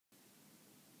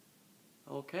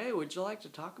Okay, would you like to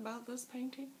talk about this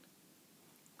painting?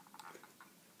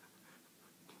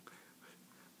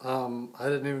 I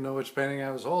didn't even know which painting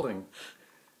I was holding.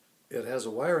 It has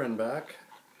a wire in back.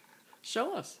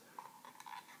 Show us.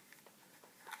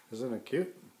 Isn't it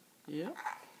cute? Yeah.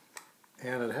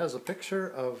 And it has a picture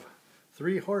of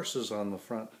 3 horses on the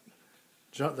front.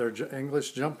 They're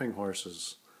English jumping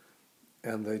horses.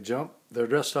 And they're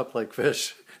dressed up like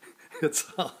fish.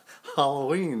 It's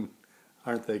Halloween.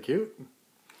 Aren't they cute?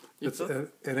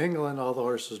 In England, all the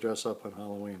horses dress up on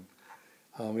Halloween.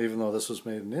 Even though this was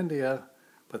made in India,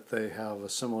 but they have a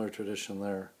similar tradition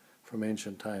there from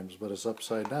ancient times, but it's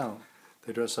upside down.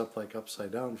 They dress up like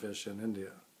upside down fish in India.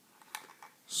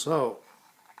 So,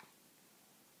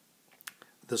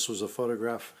 this was a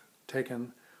photograph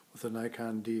taken with a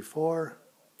Nikon D4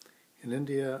 in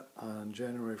India on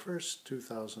January 1st,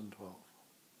 2012.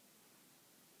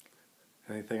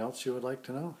 Anything else you would like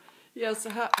to know? Yeah, so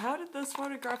how did this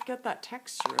photograph get that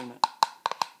texture in it?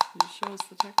 Can you show us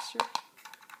the texture?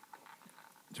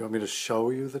 Do you want me to show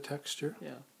you the texture?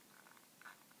 Yeah.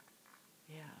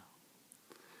 Yeah.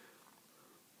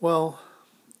 Well,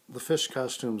 the fish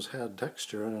costumes had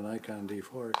texture, and a Nikon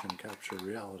D4 can capture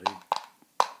reality.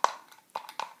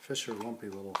 Fish are lumpy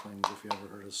little things, if you ever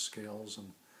heard of scales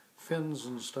and fins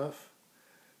and stuff.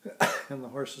 And the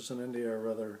horses in India are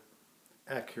rather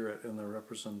accurate in their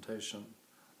representation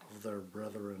of their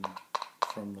brethren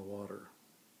from the water.